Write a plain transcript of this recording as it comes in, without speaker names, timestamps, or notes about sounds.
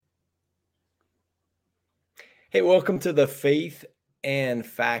Hey, welcome to the Faith and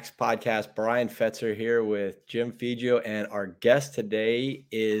Facts podcast. Brian Fetzer here with Jim Figio, and our guest today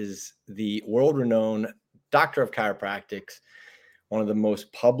is the world-renowned doctor of chiropractics, one of the most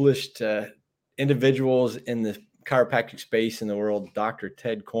published individuals in the chiropractic space in the world, Dr.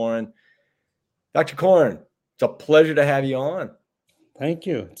 Ted Koren. Dr. Koren, it's a pleasure to have you on. Thank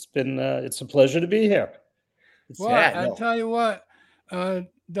you. It's a pleasure to be here. I tell you what,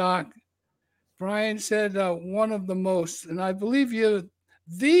 Doc, Brian said one of the most, and I believe you're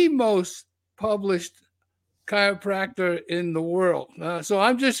the most published chiropractor in the world. So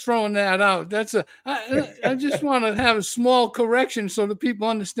I'm just throwing that out. I just want to have a small correction so that people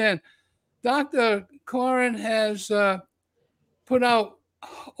understand. Dr. Koren has put out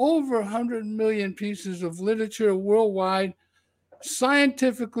over 100 million pieces of literature worldwide,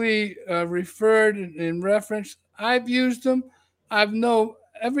 scientifically referred and referenced. I've used them.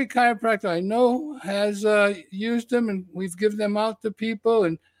 Every chiropractor I know has used them, and we've given them out to people.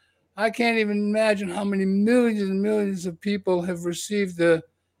 And I can't even imagine how many millions and millions of people have received the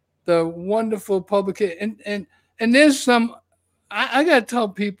wonderful publication. And there's some. I got to tell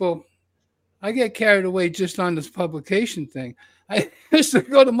people, I get carried away just on this publication thing. I used to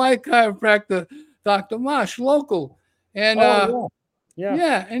go to my chiropractor, Dr. Marsh, local, and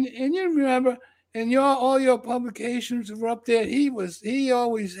yeah, and you remember. And all your publications were up there. He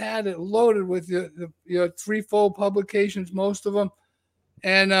always had it loaded with your threefold publications, most of them.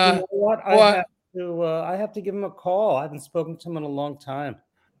 And you know what? I have to give him a call. I haven't spoken to him in a long time.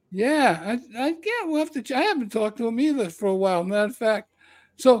 Yeah, we'll have to. I haven't talked to him either for a while. Matter of fact,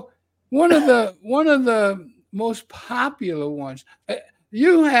 so one of the most popular ones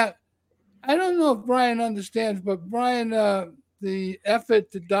you have. I don't know if Brian understands, but Brian. The effort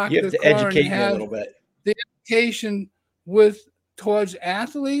that Dr. You have to Koren educate me has, a little bit. The education towards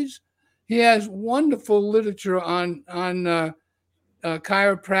athletes. He has wonderful literature on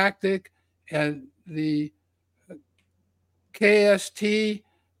chiropractic and the KST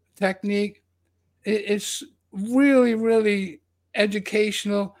technique. It's really, really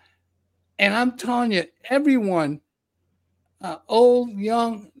educational. And I'm telling you, everyone, old,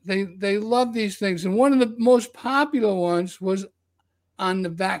 young, they love these things. And one of the most popular ones was on the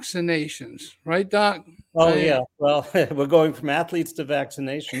vaccinations, right, Doc? Yeah. Well, we're going from athletes to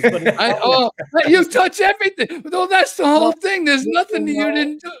vaccinations. But you touch everything. No, that's the whole thing. There's nothing that you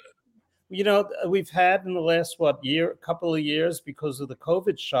didn't do. You know, we've had in the last couple of years, because of the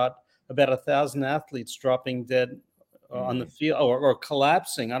COVID shot, about 1,000 athletes dropping dead on the field or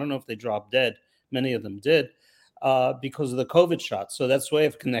collapsing. I don't know if they dropped dead. Many of them did. Because of the COVID shot. So that's a way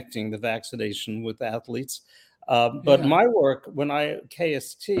of connecting the vaccination with athletes. My work, when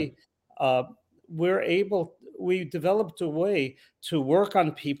KST, we developed a way to work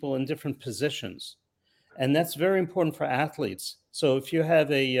on people in different positions. And that's very important for athletes. So if you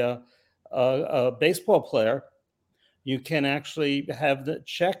have a baseball player, you can actually have the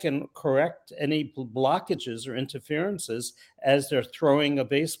check and correct any blockages or interferences as they're throwing a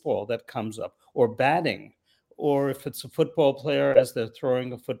baseball that comes up, or batting. Or if it's a football player as they're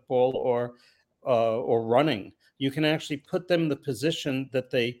throwing a football or running, you can actually put them in the position that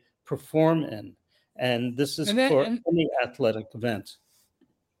they perform in. And this is for any athletic event.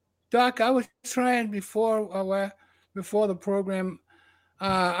 Doc, I was trying before the program,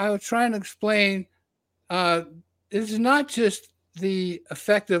 I was trying to explain it's not just the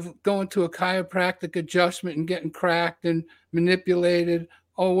effect of going to a chiropractic adjustment and getting cracked and manipulated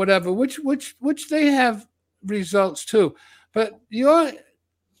or whatever, which they have results too, but your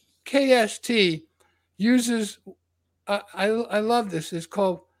KST uses I love this. It's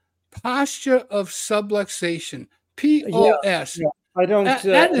called posture of subluxation, POS. Yeah. I don't.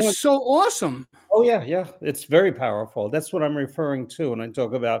 That is so awesome. Oh yeah, it's very powerful. That's what I'm referring to when I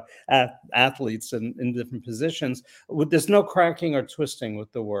talk about athletes in different positions. There's no cracking or twisting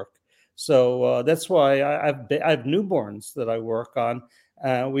with the work, so that's why I have newborns that I work on.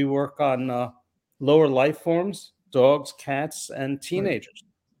 We work on lower life forms, dogs, cats, and teenagers.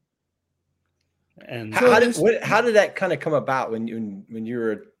 And how did that kind of come about when you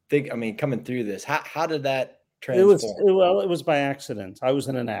were coming through this? How did that transform? It was by accident. I was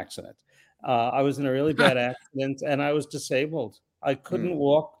in an accident. I was in a really bad accident, and I was disabled. I couldn't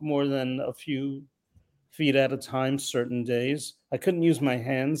walk more than a few feet at a time certain days. I couldn't use my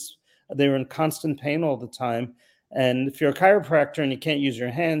hands. They were in constant pain all the time. And if you're a chiropractor and you can't use your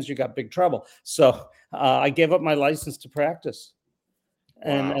hands, you got big trouble. So I gave up my license to practice.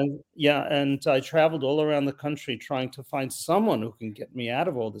 And I traveled all around the country trying to find someone who can get me out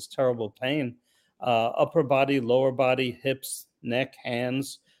of all this terrible pain. Upper body, lower body, hips, neck,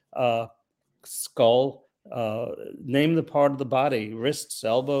 hands, skull, Name the part of the body, wrists,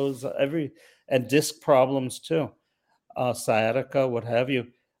 elbows, and disc problems too, sciatica, what have you.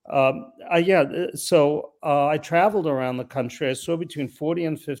 So I traveled around the country. I saw between 40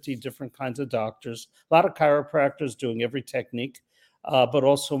 and 50 different kinds of doctors, a lot of chiropractors doing every technique, but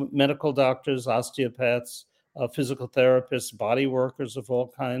also medical doctors, osteopaths, physical therapists, body workers of all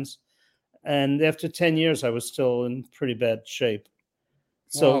kinds. And after 10 years, I was still in pretty bad shape.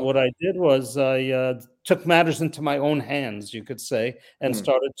 So what I did was I took matters into my own hands, you could say, and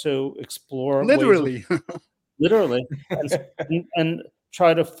started to explore literally, literally, and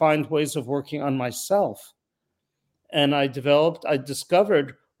try to find ways of working on myself. And I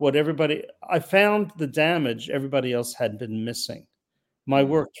discovered I found the damage everybody else had been missing. My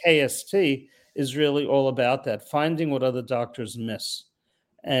work, KST, is really all about that, finding what other doctors miss.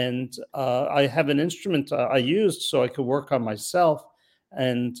 And I have an instrument I used so I could work on myself,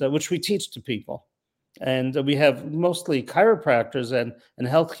 and which we teach to people. And we have mostly chiropractors and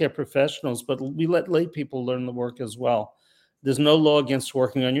healthcare professionals, but we let lay people learn the work as well. There's no law against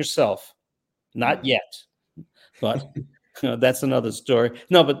working on yourself, not yet, but that's another story.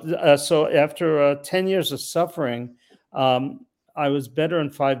 No, but so after 10 years of suffering, I was better in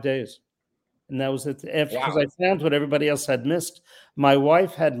 5 days. And that was it. Because I found what everybody else had missed. My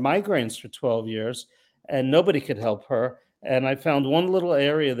wife had migraines for 12 years, and nobody could help her. And I found one little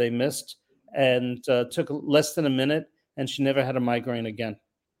area they missed, and took less than a minute, and she never had a migraine again.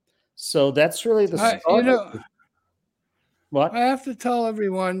 So that's really the start. What? I have to tell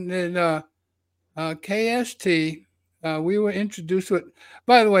everyone that KST, we were introduced to it.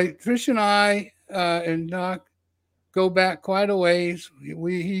 By the way, Trish and I and Doc go back quite a ways.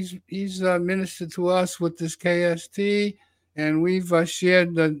 He's ministered to us with this KST, and we've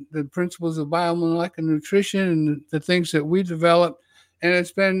shared the principles of biomolecular nutrition and the things that we developed. And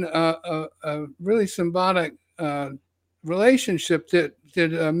it's been a really symbiotic relationship that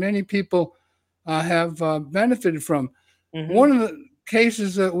many people have benefited from. Mm-hmm. One of the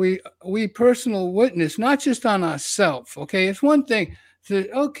cases that we personal witness, not just on ourselves, okay? It's one thing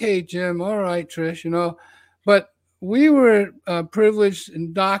to, okay, Jim, all right, Trish, but we were privileged,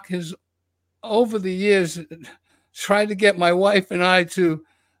 and Doc has, over the years, tried to get my wife and I to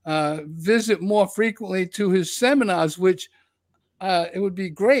visit more frequently to his seminars, which it would be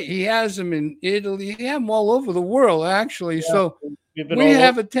great. He has them in Italy. He has them all over the world, actually. Yeah, so we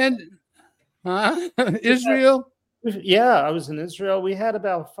have attended Israel. Yeah, I was in Israel. We had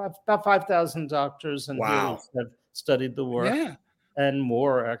about 5,000 doctors and healers that studied the work. Yeah. And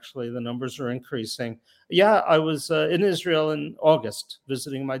more, actually. The numbers are increasing. Yeah, I was in Israel in August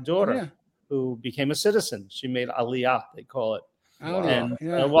visiting my daughter, who became a citizen. She made Aliyah, they call it. Wow. And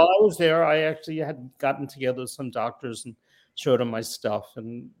while I was there, I actually had gotten together with some doctors and showed them my stuff.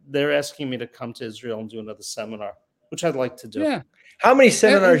 And they're asking me to come to Israel and do another seminar, which I'd like to do. Yeah. How many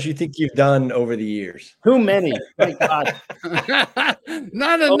seminars do you think you've done over the years? Too many. My God.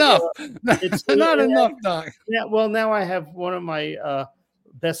 Not enough. It's not enough, Doc. Yeah, well, now I have one of my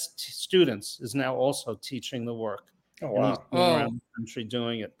best students is now also teaching the work. Oh, wow. And he's around the country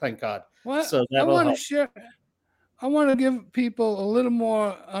doing it. Thank God. Well, so I want to give people a little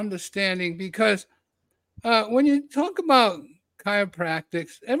more understanding, because when you talk about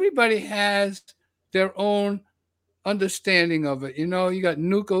chiropractics, everybody has their own understanding of it. You got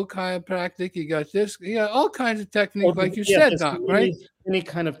nucleochiropractic, you got this, you got all kinds of techniques, like you said, Doc, right? Any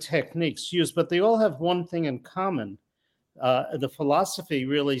kind of techniques used, but they all have one thing in common. The philosophy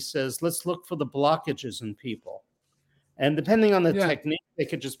really says, let's look for the blockages in people. And depending on the technique, they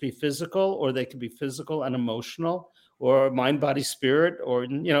could just be physical, or they could be physical and emotional, or mind, body, spirit, or,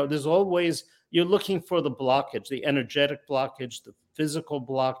 there's always, you're looking for the blockage, the energetic blockage, the physical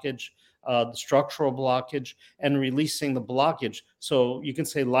blockage, the structural blockage, and releasing the blockage. So you can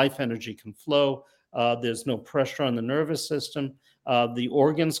say life energy can flow. There's no pressure on the nervous system. The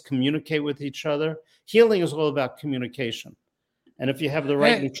organs communicate with each other. Healing is all about communication. And if you have the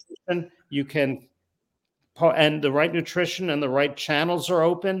right nutrition, you can, and the right nutrition and the right channels are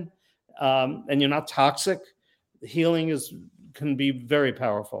open, and you're not toxic, healing can be very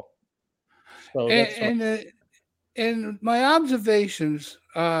powerful. So in my observations,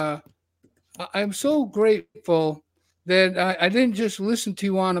 I'm so grateful that I didn't just listen to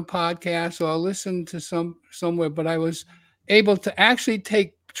you on a podcast or listen to somewhere, but I was able to actually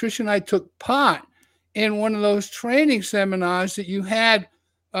Trish and I took part in one of those training seminars that you had,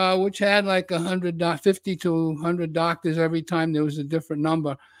 which had like 50 to 100 doctors every time there was a different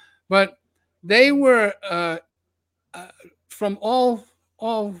number. But they were from all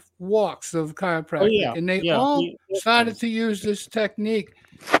walks of chiropractic, and they all started to use this technique.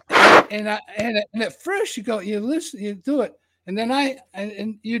 and at first you go, you listen, you do it, and then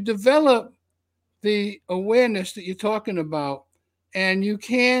and you develop the awareness that you're talking about, and you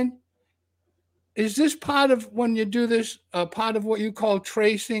can. Is this part of when you do this? Part of what you call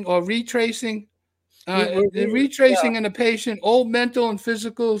tracing or retracing? The retracing in the patient, old mental and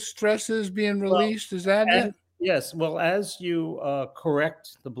physical stresses being released. Is that it? Yes. Well, as you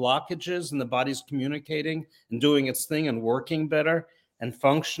correct the blockages and the body's communicating and doing its thing and working better and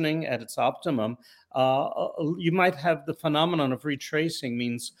functioning at its optimum, you might have the phenomenon of retracing,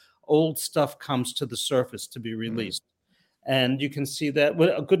 means old stuff comes to the surface to be released. And you can see that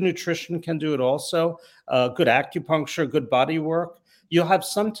a good nutrition can do it also, good acupuncture, good body work. You'll have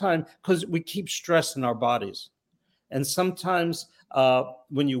sometime, because we keep stress in our bodies. And sometimes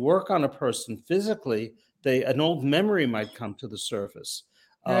when you work on a person physically, an old memory might come to the surface,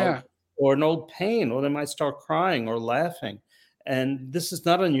 or an old pain, or they might start crying or laughing. And this is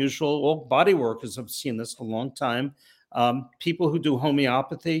not unusual. All body workers have seen this a long time. People who do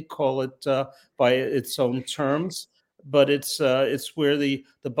homeopathy call it by its own terms, but it's where the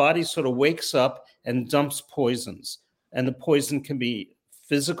body sort of wakes up and dumps poisons. And the poison can be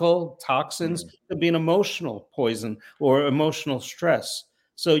physical toxins, could be an emotional poison or emotional stress.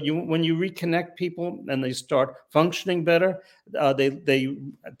 So when you reconnect people and they start functioning better, they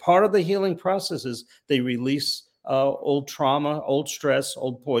part of the healing process is they release old trauma, old stress,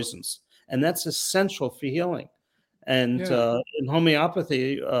 old poisons, and that's essential for healing. And in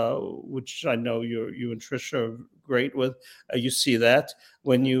homeopathy, which I know you and Tricia are great with, you see that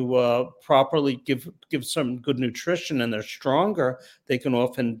when you properly give some good nutrition and they're stronger, they can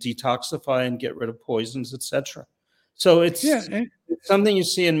often detoxify and get rid of poisons, etc. So it's something you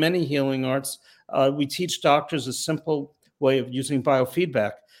see in many healing arts. We teach doctors a simple way of using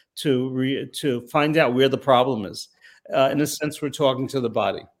biofeedback to find out where the problem is. In a sense, we're talking to the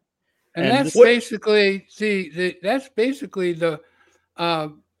body. And that's basically that's basically the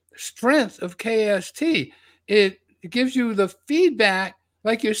strength of KST. It gives you the feedback,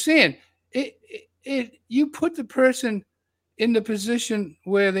 like you're saying. You put the person in the position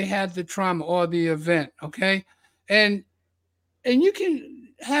where they had the trauma or the event, okay, and you can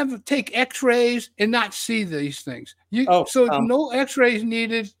take X-rays and not see these things. No X-rays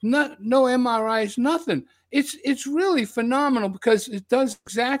needed, no MRIs, nothing. It's really phenomenal because it does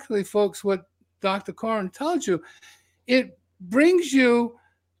exactly, folks, what Dr. Koren tells you. It brings you,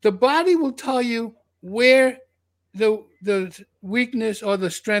 the body will tell you where the weakness or the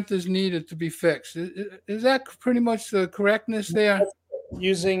strength is needed to be fixed. Is that pretty much the correctness there?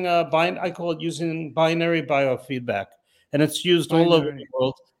 Using I call it using binary biofeedback, and it's used all over the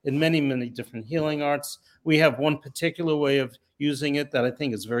world in many, many different healing arts. We have one particular way of using it that I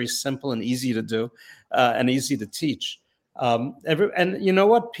think is very simple and easy to do and easy to teach. And you know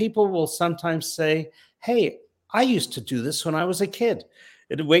what? People will sometimes say, hey, I used to do this when I was a kid.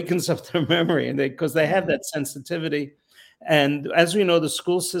 It awakens up their memory, and because they have that sensitivity. And as we know, the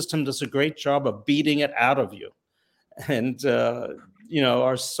school system does a great job of beating it out of you. And,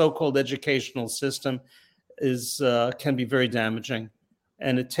 our so-called educational system can be very damaging.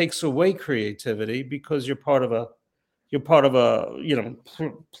 And it takes away creativity because you're part of a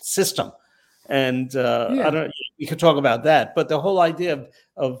system. And we could talk about that, but the whole idea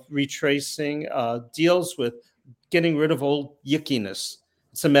of retracing deals with getting rid of old yickiness.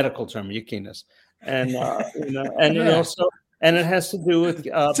 It's a medical term, yickiness, and also, and it has to do with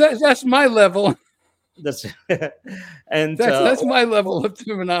that's my level. That's my level of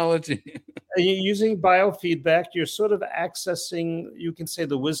terminology. Using biofeedback, you're sort of accessing, you can say,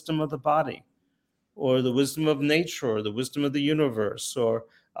 the wisdom of the body, or the wisdom of nature, or the wisdom of the universe, or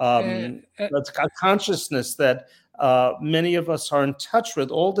that's a consciousness that many of us are in touch with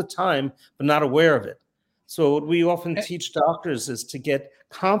all the time, but not aware of it. So what we often teach doctors is to get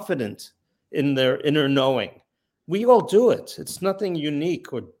confident in their inner knowing. We all do it. It's nothing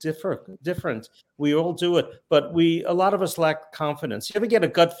unique or different. We all do it, but a lot of us lack confidence. You ever get a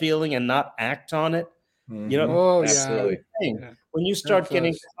gut feeling and not act on it? Absolutely. When you start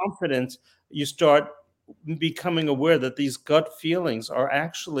getting confident, you start becoming aware that these gut feelings are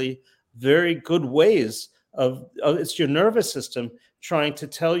actually very good ways of it's your nervous system trying to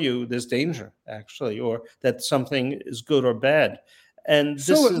tell you there's danger, actually, or that something is good or bad. And this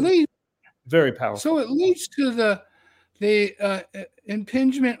is very powerful. So it leads to the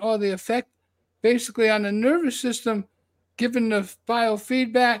impingement or the effect basically on the nervous system, given the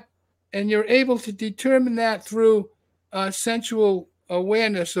biofeedback, and you're able to determine that through sensual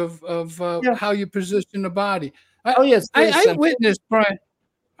awareness of how you position the body. I witnessed, Brian.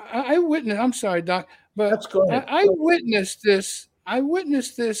 I'm sorry, Doc, but I witnessed this I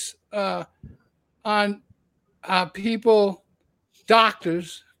witnessed this on people,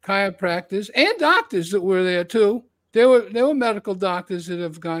 doctors, chiropractors, and doctors that were there too. There were medical doctors that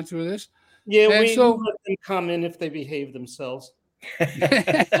have gone through this. Yeah, we let them come in if they behave themselves. let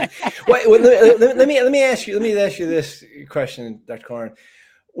me ask you this question, Dr. Koren.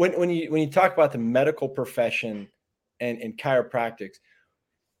 When you talk about the medical profession and chiropractics,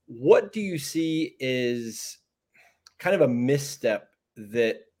 what do you see is kind of a misstep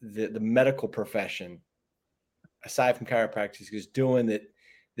that the medical profession, aside from chiropractics, is doing that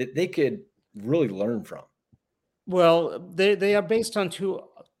they could really learn from? Well, they are based on two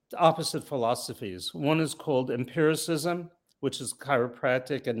opposite philosophies. One is called empiricism, which is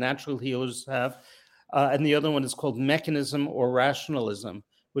chiropractic and natural healers have, and the other one is called mechanism or rationalism,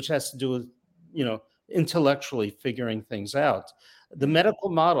 which has to do with, intellectually figuring things out. The medical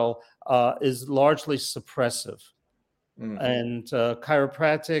model is largely suppressive, and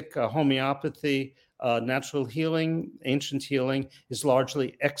chiropractic, homeopathy, natural healing, ancient healing is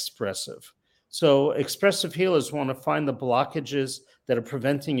largely expressive. So expressive healers want to find the blockages that are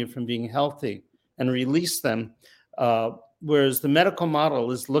preventing you from being healthy and release them, whereas the medical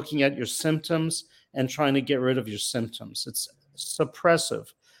model is looking at your symptoms and trying to get rid of your symptoms. It's suppressive.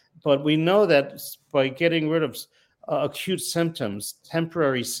 But we know that by getting rid of acute symptoms,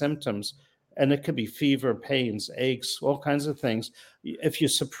 temporary symptoms, and it could be fever, pains, aches, all kinds of things, if you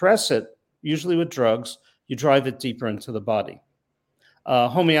suppress it, usually with drugs, you drive it deeper into the body.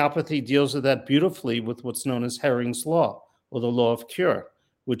 Homeopathy deals with that beautifully with what's known as Herring's Law, or the law of cure,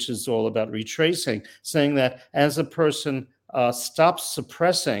 which is all about retracing, saying that as a person stops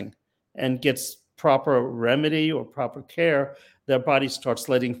suppressing and gets proper remedy or proper care, their body starts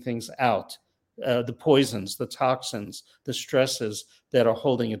letting things out, the poisons, the toxins, the stresses that are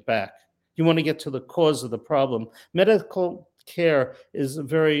holding it back. You want to get to the cause of the problem. Medical care is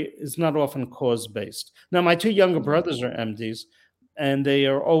not often cause-based. Now, my two younger brothers are MDs, and they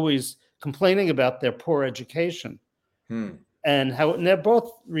are always complaining about their poor education. And they're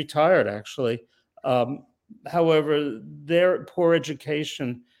both retired, actually. However, their poor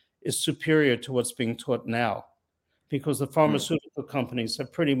education is superior to what's being taught now, because the pharmaceutical companies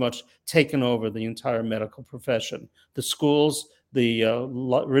have pretty much taken over the entire medical profession. The schools, the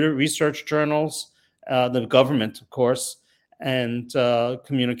research journals, the government, of course, and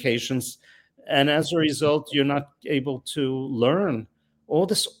communications. And as a result, you're not able to learn all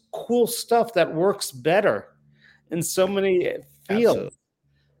this cool stuff that works better in so many fields. Absolutely.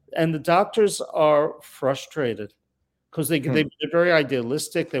 And the doctors are frustrated because they're very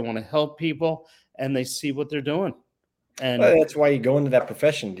idealistic. They want to help people, and they see what they're doing. And that's why you go into that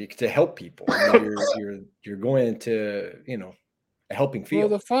profession, to help people. I mean, you're going into a helping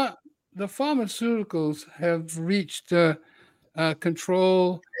field. Well, the pharmaceuticals have reached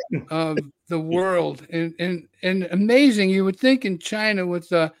control of the world, and amazing. You would think in China, with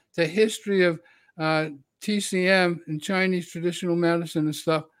the history of TCM and Chinese traditional medicine and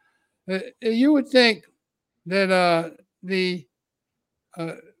stuff, you would think that the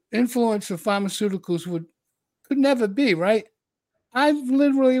influence of pharmaceuticals could never be, right? I've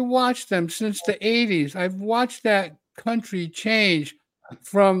literally watched them since the 80s. I've watched that country change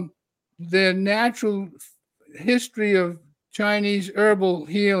from the natural history of Chinese herbal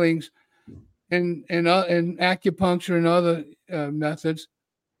healings and acupuncture and other methods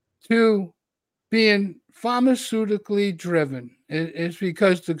to being pharmaceutically driven. It's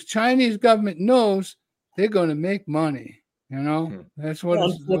because the Chinese government knows they're going to make money. That's what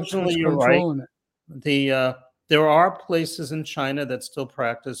unfortunately you're right. There are places in China that still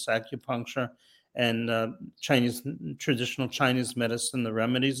practice acupuncture and Chinese traditional Chinese medicine, the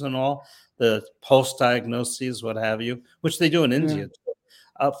remedies and all, the pulse diagnoses, what have you, which they do in India.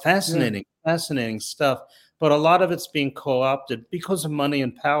 Fascinating stuff. But a lot of it's being co-opted because of money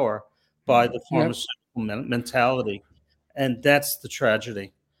and power by the pharmaceutical mentality, and that's the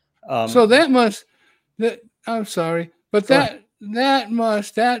tragedy. So I'm sorry, but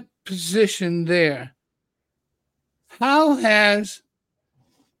that position there. How has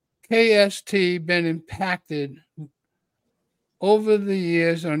KST been impacted over the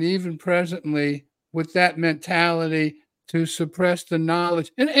years, and even presently, with that mentality to suppress the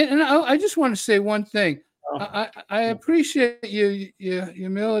knowledge? And I just want to say one thing. I appreciate your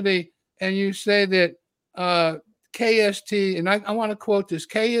humility, and you say that KST, and I want to quote this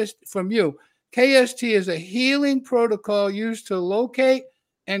from you. KST is a healing protocol used to locate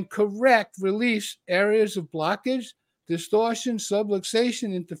and correct release areas of blockage, distortion,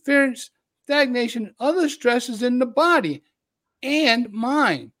 subluxation, interference, stagnation, and other stresses in the body and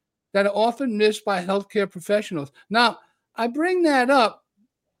mind that are often missed by healthcare professionals. Now, I bring that up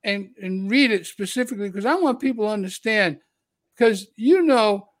and read it specifically because I want people to understand. Because,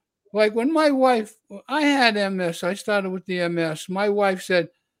 like when my wife, I had MS, I started with the MS. My wife said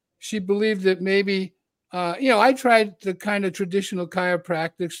she believed that maybe, I tried the kind of traditional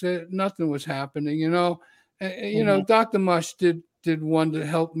chiropractics that nothing was happening, Dr. Mush did one to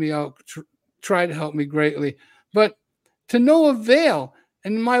help me out, try to help me greatly, but to no avail.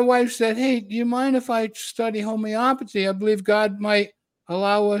 And my wife said, hey, do you mind if I study homeopathy? I believe God might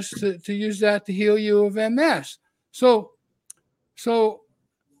allow us to use that to heal you of MS. So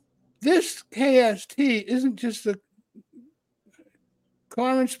this KST isn't just a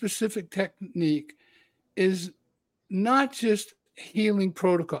Koren specific technique, is not just healing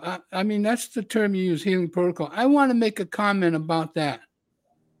protocol. I mean, that's the term you use, healing protocol. I want to make a comment about that.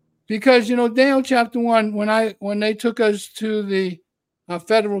 Because, Daniel chapter 1, when they took us to the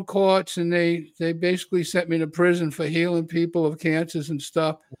federal courts and they basically sent me to prison for healing people of cancers and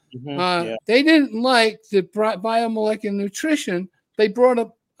stuff, they didn't like the biomolecular nutrition. They brought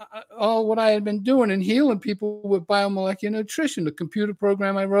up all what I had been doing and healing people with biomolecular nutrition, the computer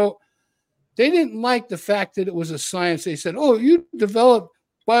program I wrote. They didn't like the fact that it was a science. They said, oh, you developed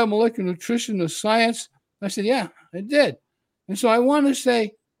biomolecular nutrition as science? I said, yeah, I did. And so I want to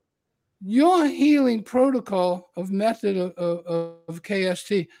say, your healing protocol of method of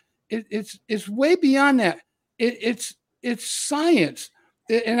KST, it's way beyond that. It's science.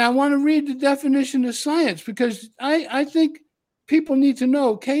 And I want to read the definition of science because I think people need to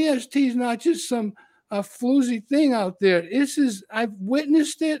know KST is not just some floozy thing out there. I've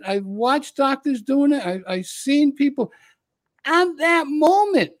witnessed it. I've watched doctors doing it. I've seen people at that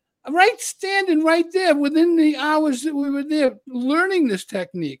moment, standing right there within the hours that we were there learning this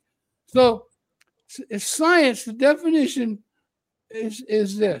technique. So science, the definition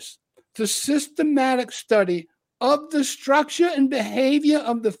is this: the systematic study of the structure and behavior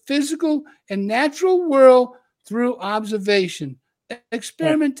of the physical and natural world through observation,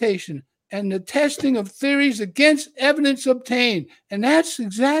 experimentation, and the testing of theories against evidence obtained. And that's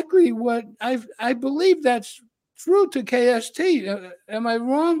exactly what I believe that's true to KST. Am I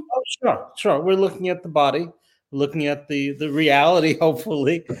wrong? Oh, sure. We're looking at the body, looking at the reality,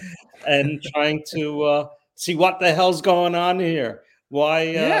 hopefully, and trying to see what the hell's going on here. Why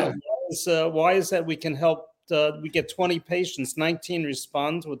is that we can help? We get 20 patients, 19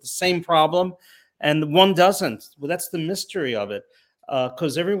 respond with the same problem, and one doesn't. Well, that's the mystery of it,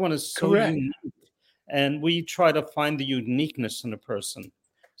 because everyone is so unique, and we try to find the uniqueness in a person.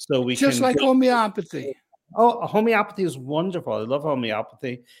 So we just like homeopathy. Oh, homeopathy is wonderful. I love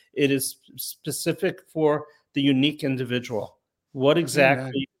homeopathy. It is specific for the unique individual. What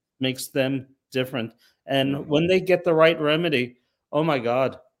exactly makes them different? And when they get the right remedy, oh my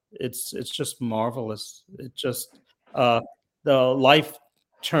God, it's just marvelous. It just the life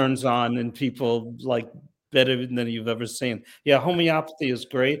turns on and people like better than you've ever seen. Yeah, homeopathy is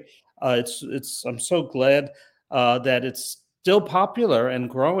great. I'm so glad that it's still popular and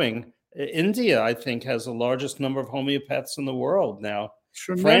growing. India, I think, has the largest number of homeopaths in the world now.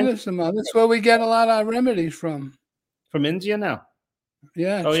 Tremendous amount. That's where we get a lot of our remedies from. From India now?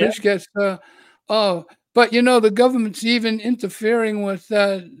 Yeah, Trish gets but the government's even interfering with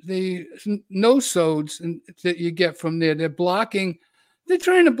the no-sodes that you get from there. They're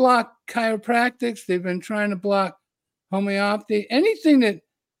trying to block chiropractics. They've been trying to block homeopathy. Anything that,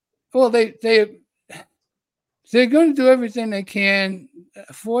 they're going to do everything they can.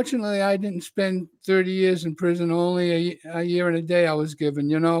 Fortunately, I didn't spend 30 years in prison. Only a year and a day I was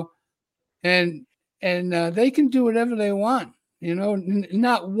given, and they can do whatever they want,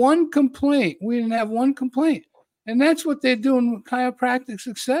 not one complaint. We didn't have one complaint. And that's what they're doing with chiropractics,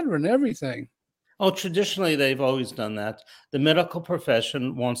 et cetera, and everything. Oh, traditionally, they've always done that. The medical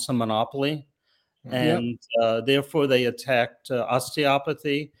profession wants a monopoly, and therefore they attacked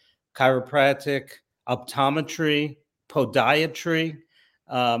osteopathy, chiropractic, optometry, podiatry,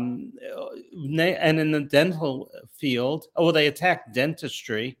 and in the dental field, they attacked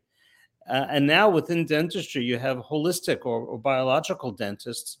dentistry. And now within dentistry, you have holistic or biological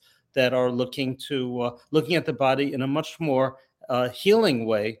dentists that are looking at the body in a much more healing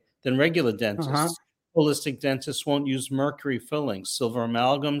way than regular dentists. Holistic dentists won't use mercury fillings, silver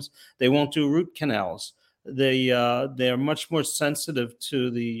amalgams. They won't do root canals. They're much more sensitive to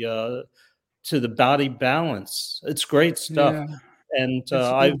the body balance. It's great stuff. Yeah. And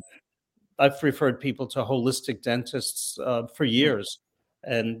I've referred people to holistic dentists for years,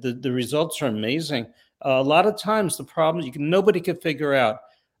 and the results are amazing. A lot of times the problem nobody can figure out.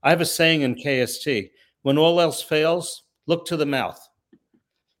 I have a saying in KST: when all else fails, look to the mouth.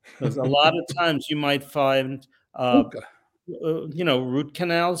 Because a lot of times you might find root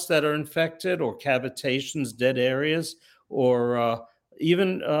canals that are infected, or cavitations, dead areas, or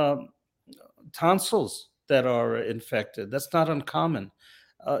even tonsils that are infected. That's not uncommon.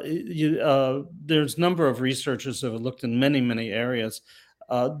 There's a number of researchers who have looked in many, many areas.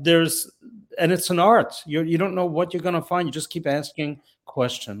 And it's an art. You don't know what you're going to find. You just keep asking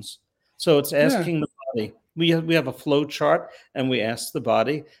questions. So it's asking the body. We have a flow chart, and we ask the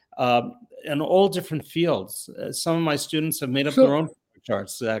body in all different fields. Some of my students have made up their own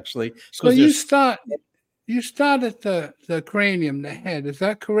charts, actually. So you start at the cranium, the head. Is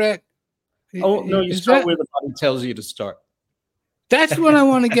that correct? Oh, no, you start where the body tells you to start. That's what I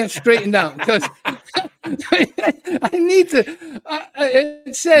want to get straightened out, because I need to.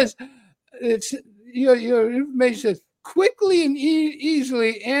 It says your information says quickly and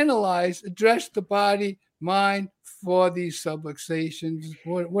easily analyze, address the body, mind for these subluxations,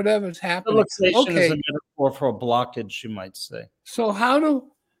 whatever's happening. Subluxation is a metaphor for a blockage, you might say. So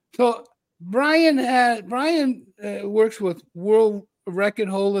Brian works with world record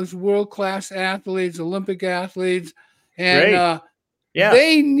holders, world-class athletes, Olympic athletes, and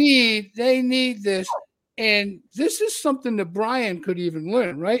they need this. And this is something that Brian could even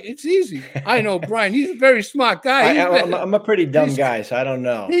learn, right? It's easy. I know Brian; he's a very smart guy. I'm a pretty dumb guy, so I don't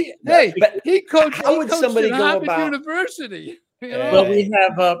know. He coached. How would somebody go Harvard about University? Well,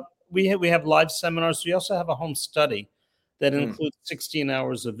 we have live seminars. We also have a home study that includes 16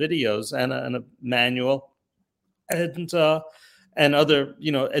 hours of videos and a manual, and other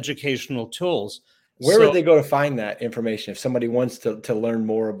educational tools. Where would they go to find that information if somebody wants to learn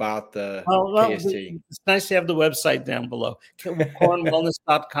more about the KST? It's nice to have the website down below,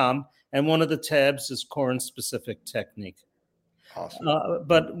 KorenWellness.com, and one of the tabs is Koren specific technique. Awesome.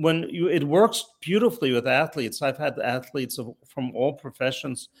 But it works beautifully with athletes. I've had athletes from all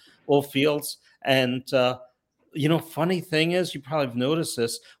professions, all fields, and funny thing is, you probably have noticed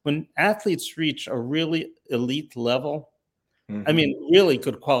this, when athletes reach a really elite level. I mean, really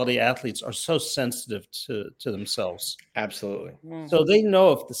good quality athletes are so sensitive to themselves. Absolutely. So they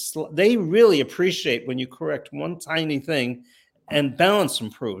know they really appreciate when you correct one tiny thing and balance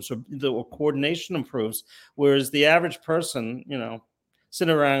improves, or coordination improves. Whereas the average person,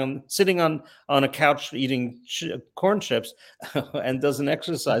 sitting on a couch eating corn chips and doesn't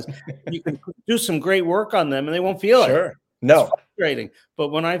exercise, you can do some great work on them and they won't feel it. Sure. No. It's frustrating. But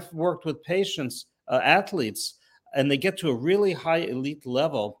when I've worked with patients, athletes, and they get to a really high elite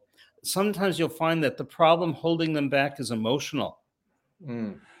level, sometimes you'll find that the problem holding them back is emotional.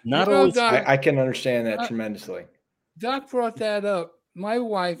 Not always. Doc, I can understand that tremendously. Doc brought that up. My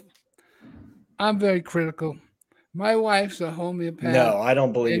wife, I'm very critical. My wife's a homeopath. No, I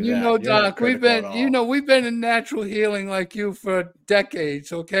don't believe that. Doc, we've been in natural healing like you for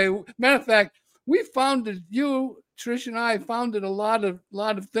decades. Okay. Matter of fact, Trish and I founded a lot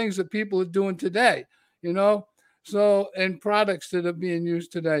of things that people are doing today. So, and products that are being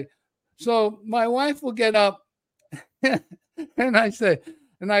used today. So my wife will get up and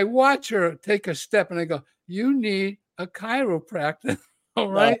I watch her take a step and I go, you need a chiropractor. All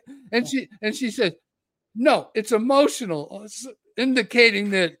right. No. And she said, no, it's emotional. It's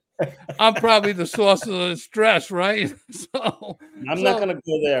indicating that I'm probably the source of the stress. Right. So I'm not going to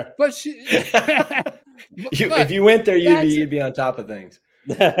go there. But if you went there, you'd be on top of things.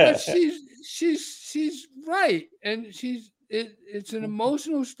 But she's right, and it's an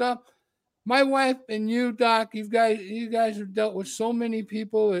emotional stuff. My wife and you, Doc, you guys have dealt with so many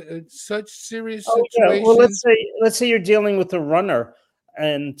people in such serious situations. Yeah. Well, let's say you're dealing with a runner,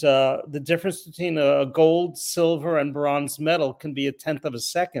 and the difference between a gold, silver, and bronze medal can be 1/10 of a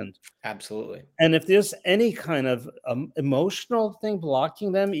second. Absolutely. And if there's any kind of emotional thing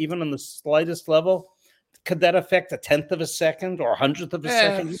blocking them, even on the slightest level, could that affect 1/10 of a second or 100th of a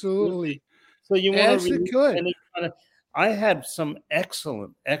second? Absolutely. So you want to release any kind of. I had some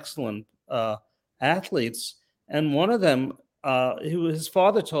excellent athletes, and one of them, his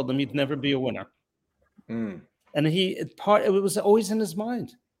father told him he'd never be a winner, and it was always in his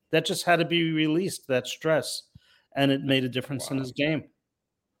mind. That just had to be released, that stress, and it made a difference in his game.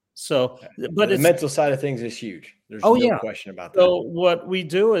 So, but the mental side of things is huge. There's no question about that. So what we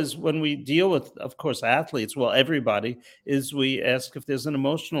do is when we deal with, of course, athletes, everybody, is we ask if there's an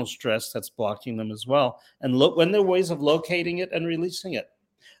emotional stress that's blocking them as well. And look, when there are ways of locating it and releasing it.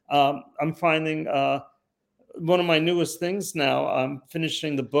 I'm finding one of my newest things now, I'm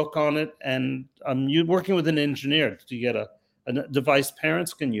finishing the book on it, and I'm working with an engineer to get a device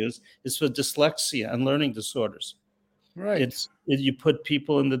parents can use, is for dyslexia and learning disorders. Right. You put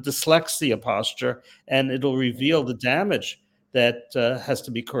people in the dyslexia posture, and it'll reveal the damage that has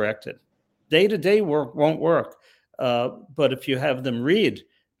to be corrected. Day-to-day work won't work. But if you have them read,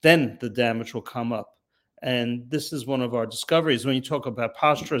 then the damage will come up. And this is one of our discoveries. When you talk about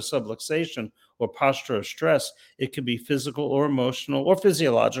postural subluxation or postural stress, it could be physical or emotional or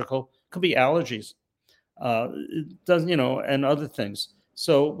physiological. It could be allergies. It does, and other things.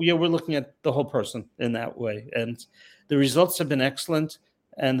 So we're looking at the whole person in that way. And the results have been excellent.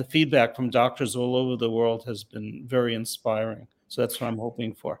 And the feedback from doctors all over the world has been very inspiring. So that's what I'm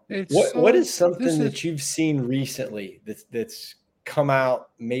hoping for. What is something that you've seen recently that's come out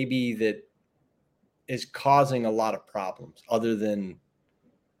maybe that is causing a lot of problems other than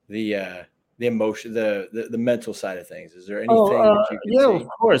the emotion, the mental side of things? Is there anything that you can see? Of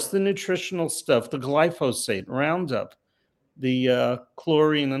course, the nutritional stuff, the glyphosate, Roundup, the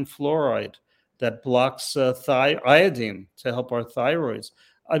chlorine and fluoride that blocks iodine to help our thyroids.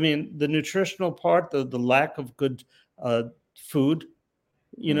 I mean, the nutritional part, the lack of good food.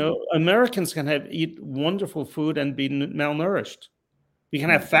 Americans can eat wonderful food and be malnourished. We can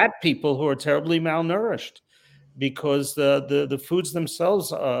have fat people who are terribly malnourished because the foods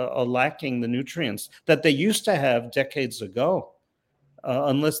themselves are lacking the nutrients that they used to have decades ago.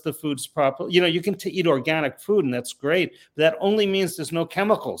 Unless the food's proper, you can eat organic food and that's great. That only means there's no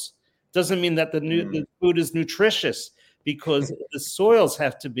chemicals. Doesn't mean that the food is nutritious, because the soils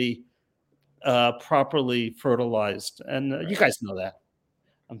have to be properly fertilized. And you guys know that.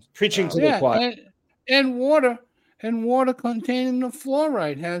 I'm preaching to the choir. And water containing the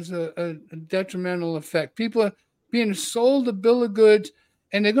fluoride has a detrimental effect. People are being sold a bill of goods,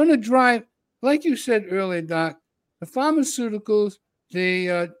 and they're going to drive, like you said earlier, Doc, the pharmaceuticals,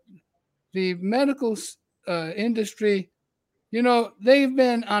 the medical industry, they've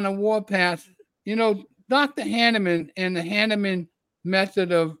been on a warpath. Dr. Hahnemann and the Hahnemann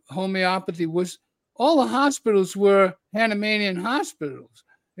method of homeopathy was, all the hospitals were Hahnemannian hospitals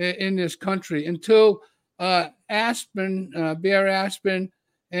in this country until aspirin, Bayer aspirin,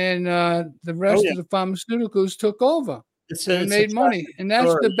 and the rest of the pharmaceuticals took over and made money. And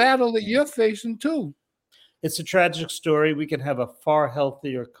that's the battle that you're facing too. It's a tragic story. We can have a far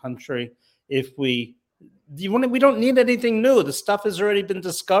healthier country if we don't need anything new. The stuff has already been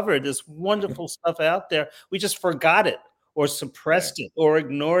discovered. There's wonderful stuff out there. We just forgot it or suppressed it or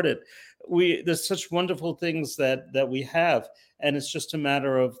ignored it. There's such wonderful things that we have, and it's just a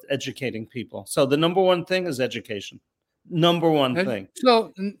matter of educating people. So the number one thing is education. Number one thing.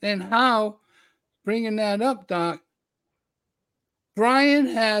 So, and how, bringing that up, Doc, Brian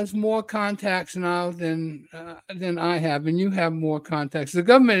has more contacts now than I have, and you have more contacts. The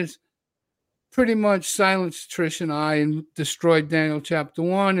government has pretty much silenced Trish and I and destroyed Daniel Chapter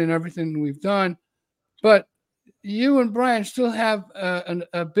 1 and everything we've done. But you and Brian still have an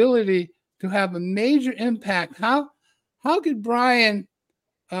ability to have a major impact. How could Brian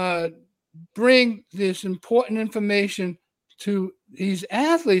bring this important information to these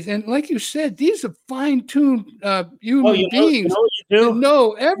athletes? And like you said, these are fine-tuned human beings that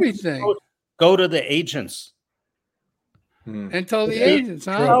know everything. Go to the agents. And tell the agents,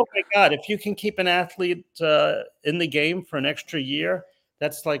 huh? Oh my God, if you can keep an athlete in the game for an extra year,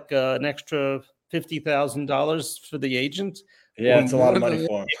 that's like an extra $50,000 for the agent. Yeah, it's a lot of money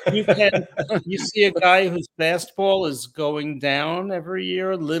for him. You see a guy whose fastball is going down every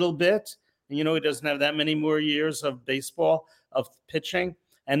year a little bit, and he doesn't have that many more years of baseball, of pitching,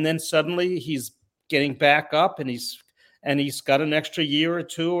 and then suddenly he's getting back up, and he's got an extra year or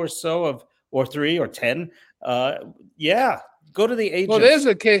two or so or 3 or 10. Go to the agent. Well, there's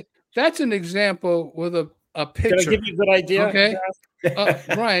a case. That's an example with a pitcher. Did I give you a good idea? Okay.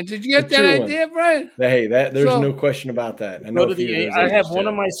 Brian, did you get that idea, Brian? Hey, there's no question about that. I have one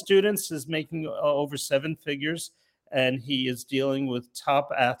of my students is making over 7 figures, and he is dealing with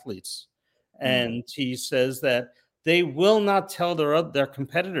top athletes. And he says that they will not tell their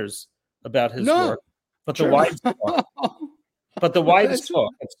competitors about his work, but the wives talk. But the wives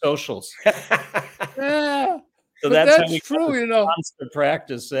talk at socials. Yeah. So that's true, constant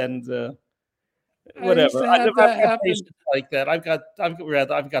practice and whatever. I've got patients like that.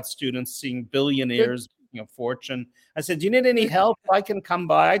 I've got students seeing billionaires making a fortune. I said, "Do you need any help? I can come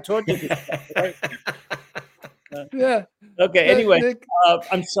by." I told you. Yeah. Okay. Anyway,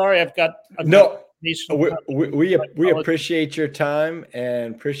 I'm sorry. We appreciate your time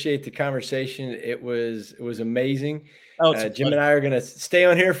and appreciate the conversation. It was amazing. Jim and I are going to stay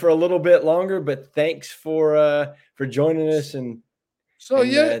on here for a little bit longer, but thanks for joining us. And so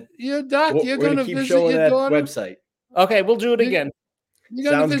you're Doc, you're going to visit your daughter website. Okay, we'll do it again.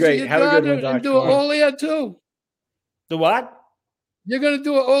 You're going to visit your daughter and do an Olia too. The what? You're going to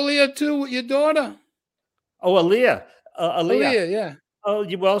do an Olia too with your daughter. Oh, Aaliyah. Aaliyah, yeah. Oh,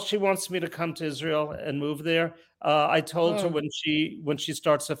 well, she wants me to come to Israel and move there. I told her when she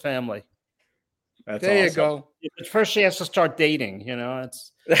starts a family. That's there awesome. You go. But first, she has to start dating.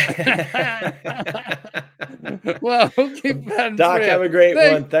 It's. Well, we'll keep that. Doc, have a great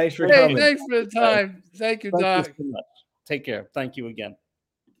one. Thanks for coming. Thanks for the time. Thank you, Doc. Thank you so much. Take care. Thank you again.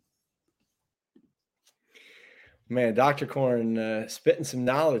 Man, Dr. Koren spitting some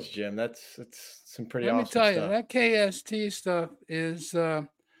knowledge, Jim. That's some pretty awesome stuff. Let me tell you, that KST stuff is,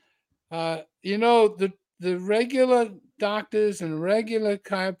 the regular doctors and regular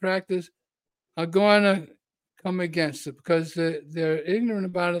chiropractors are going to come against it because they're ignorant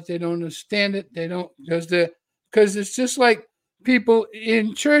about it. They don't understand it. They don't because it's just like people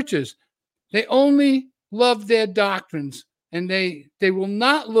in churches. They only love their doctrines, and they will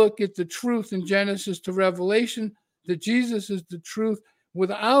not look at the truth in Genesis to Revelation, that Jesus is the truth,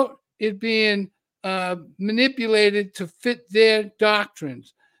 without it being manipulated to fit their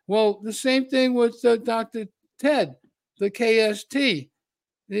doctrines. Well, the same thing with Dr. Ted, the KST.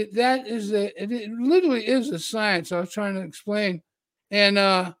 It literally is a science. I was trying to explain. And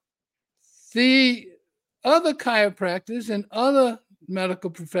the other chiropractors and other medical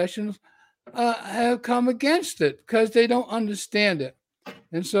professionals have come against it because they don't understand it.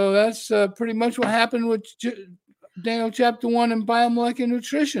 And so that's pretty much what happened with Daniel chapter 1 in biomolecular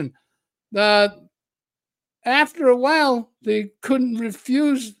nutrition. After a while, they couldn't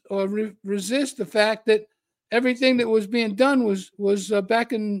refuse or resist the fact that everything that was being done was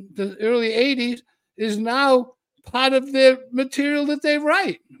back in the early 80s is now part of their material that they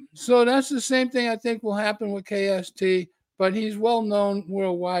write. So that's the same thing I think will happen with KST, but he's well known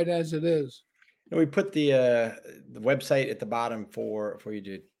worldwide as it is. And we put the website at the bottom for you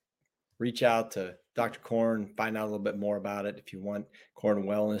to reach out to Dr. Koren, find out a little bit more about it if you want.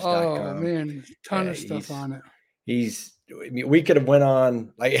 KorenWellness.com. Oh man, ton of stuff on it. We could have went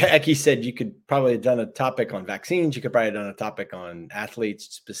on, like he said, you could probably have done a topic on vaccines. You could probably have done a topic on athletes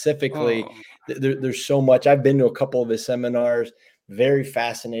specifically. There's so much. I've been to a couple of his seminars, very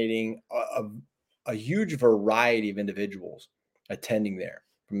fascinating, a huge variety of individuals attending there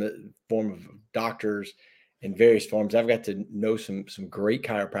from the form of doctors in various forms. I've got to know some great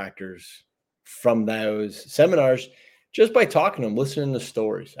chiropractors from those seminars just by talking to them, listening to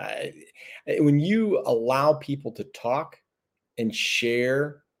stories. When you allow people to talk and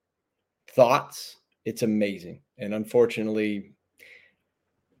share thoughts, it's amazing. And unfortunately,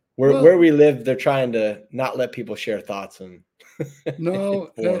 where we live, they're trying to not let people share thoughts. And no,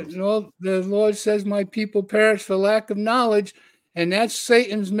 the Lord says, my people perish for lack of knowledge. And that's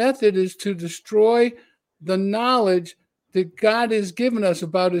Satan's method, is to destroy the knowledge that God has given us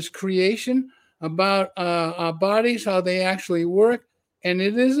about his creation, about our bodies, how they actually work. And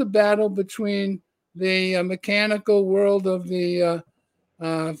it is a battle between the mechanical world of the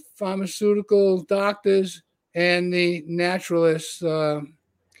pharmaceutical doctors and the naturalists. So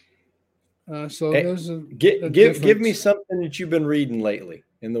there's give me something that you've been reading lately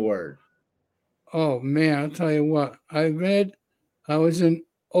in the Word. Oh man, I'll tell you what. I was in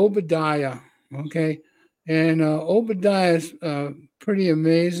Obadiah, okay, and Obadiah is pretty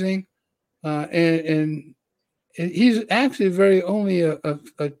amazing, and he's actually only a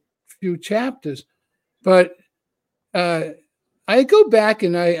few chapters, but I go back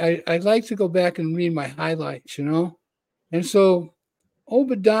and I like to go back and read my highlights, and so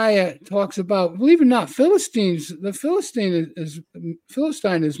Obadiah talks about, believe it or not, Philistines. The Philistine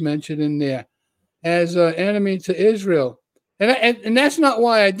is mentioned in there as an enemy to Israel. And that's not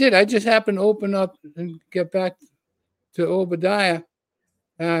why I did. I just happened to open up and get back to Obadiah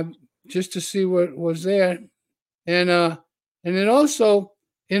just to see what was there. And then also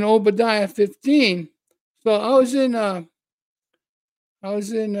in Obadiah 15. So I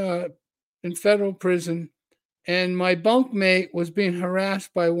was in federal prison, and my bunkmate was being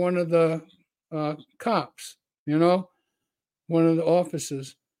harassed by one of the cops, one of the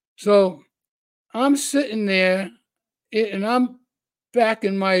officers. So I'm sitting there, and I'm back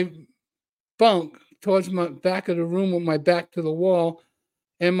in my bunk towards my back of the room with my back to the wall,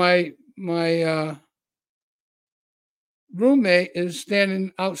 and my roommate is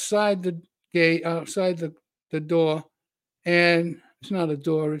standing outside the gate, outside the door, and it's not a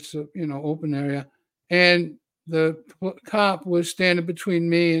door, it's a open area, and the cop was standing between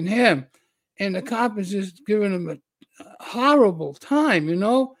me and him, and the cop is just giving him a horrible time,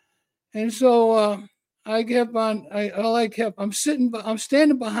 and so I kept on. I'm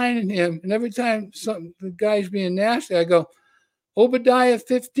standing behind him, and every time the guy's being nasty, I go, Obadiah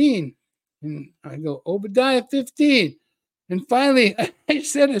 15, and I go, Obadiah 15, and finally I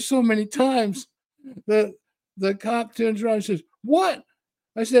said it so many times that the cop turns around and says, "What?"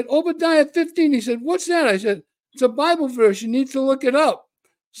 I said, Obadiah 15. He said, "What's that?" I said, It's a Bible verse. You need to look it up.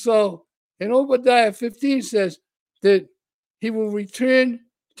 So in Obadiah 15 says that he will return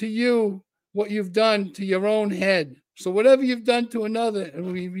to you what you've done to your own head. So whatever you've done to another, it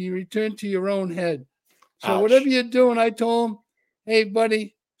will be returned to your own head. So Ouch. whatever you're doing, I told him, hey,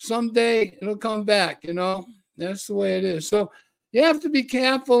 buddy, someday it'll come back, That's the way it is. So you have to be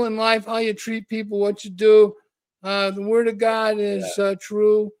careful in life how you treat people, what you do. The word of God is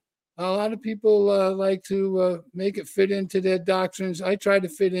true. A lot of people like to make it fit into their doctrines. I try to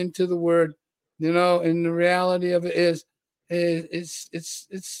fit into the word, and the reality of it is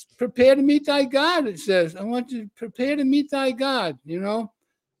it's prepare to meet thy God. It says, I want you to prepare to meet thy God, And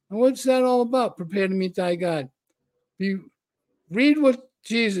what's that all about? Prepare to meet thy God. You read what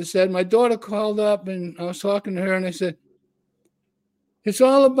Jesus said. My daughter called up and I was talking to her and I said, it's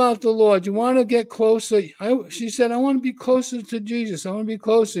all about the Lord. You want to get closer. She said, I want to be closer to Jesus. I want to be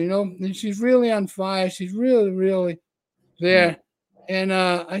closer, And she's really on fire. She's really, really there. And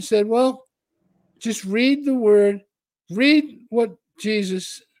I said, well, just read the word. Read what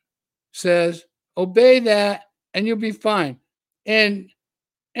Jesus says. Obey that, and you'll be fine. And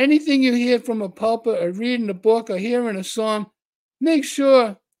anything you hear from a pulpit or reading a book or hearing a song, make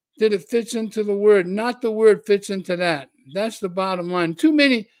sure that it fits into the word, not the word fits into that. That's the bottom line. Too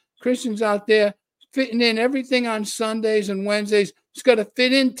many Christians out there fitting in everything on Sundays and Wednesdays. It's got to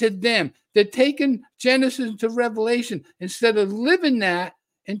fit into them. They're taking Genesis to Revelation. Instead of living that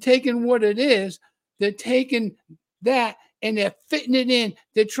and taking what it is, they're taking that and they're fitting it in.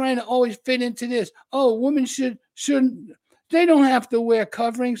 They're trying to always fit into this. Oh, women shouldn't. They don't have to wear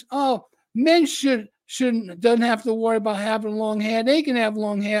coverings. Oh, men doesn't have to worry about having long hair. They can have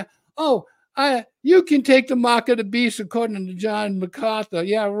long hair. Oh, you can take the mark of the beast according to John MacArthur.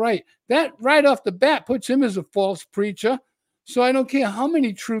 Yeah, right. That right off the bat puts him as a false preacher. So I don't care how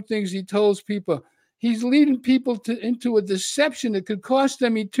many true things he tells people. He's leading people into a deception that could cost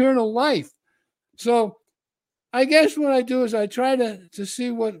them eternal life. So I guess what I do is I try to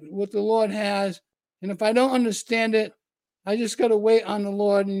see what the Lord has. And if I don't understand it, I just got to wait on the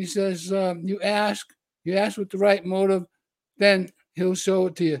Lord. And he says, you ask with the right motive, then he'll show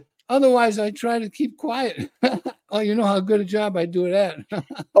it to you. Otherwise, I try to keep quiet. Oh, you know how good a job I do at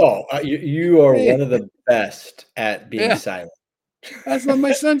that. You are one of the best at being silent. That's what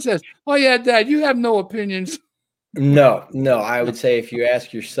my son says. Oh, yeah, Dad, you have no opinions. No. I would say if you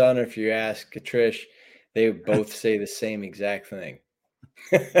ask your son or if you ask Trish, they would both say the same exact thing.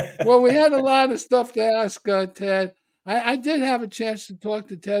 Well, we had a lot of stuff to ask Ted. I did have a chance to talk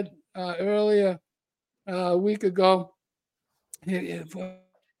to Ted earlier a week ago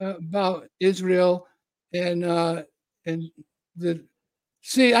about Israel and the.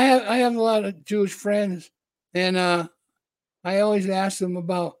 See, I have a lot of Jewish friends, and I always ask them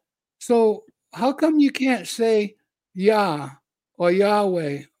about. So, how come you can't say Yah or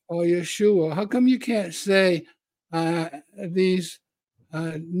Yahweh or Yeshua? How come you can't say these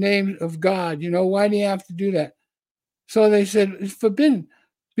names of God? Why do you have to do that? So they said it's forbidden,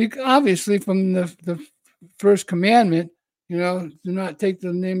 obviously from the first commandment. Do not take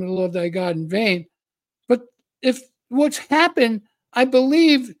the name of the Lord thy God in vain. But if what's happened, I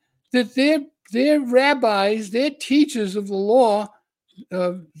believe that their rabbis, their teachers of the law,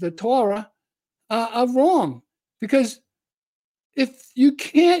 the Torah, are wrong. Because if you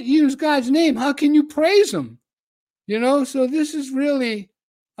can't use God's name, how can you praise him? So this is really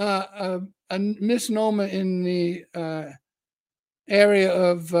a misnomer in the area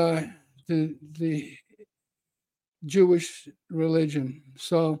of the Jewish religion.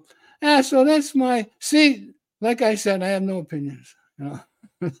 So that's like I said, I have no opinions.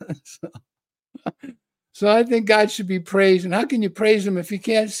 So I think God should be praised. And how can you praise him if you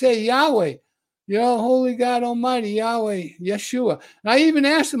can't say Yahweh? Holy God Almighty, Yahweh, Yeshua. And I even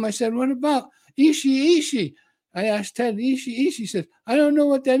asked him, I said, what about Ishi? I asked Ted, Ishi. He said, I don't know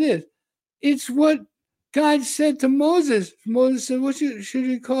what that is. It's what God said to Moses. Moses said, what should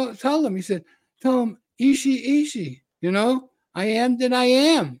you tell him? He said, tell him Ishi. I am that I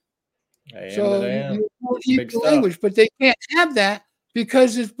am. So you don't use the language, but they can't have that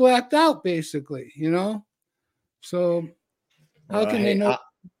because it's blacked out, basically, So how can they know?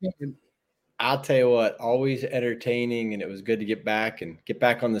 I'll tell you what, always entertaining, and it was good to get back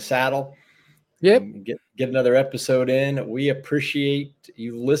on the saddle. Yep. Get another episode in. We appreciate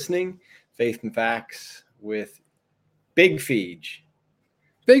you listening. Faith and Facts with Big Feej.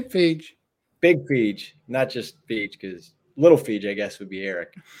 Not just Feej, because little Feej, I guess, would be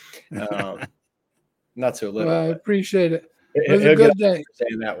Eric. Not so little. Well, I appreciate it. It was a good day.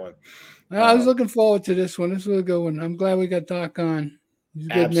 Saying that one. I was looking forward to this one. This was a good one. I'm glad we got Doc on. He's a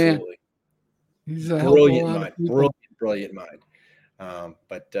good man. He's a brilliant mind. Brilliant mind.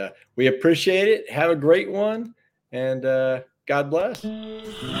 But we appreciate it. Have a great one, and God bless.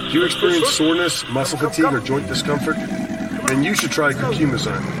 If you experience soreness, muscle fatigue, or joint discomfort, then you should try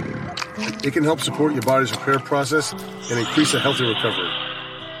Curcumazyme. It can help support your body's repair process and increase a healthy recovery.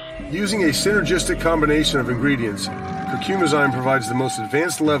 Using a synergistic combination of ingredients, Curcumazyme provides the most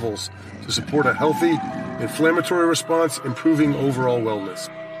advanced levels to support a healthy inflammatory response, improving overall wellness.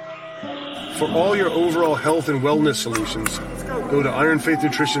 For all your overall health and wellness solutions, go to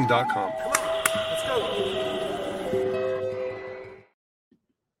ironfaithnutrition.com.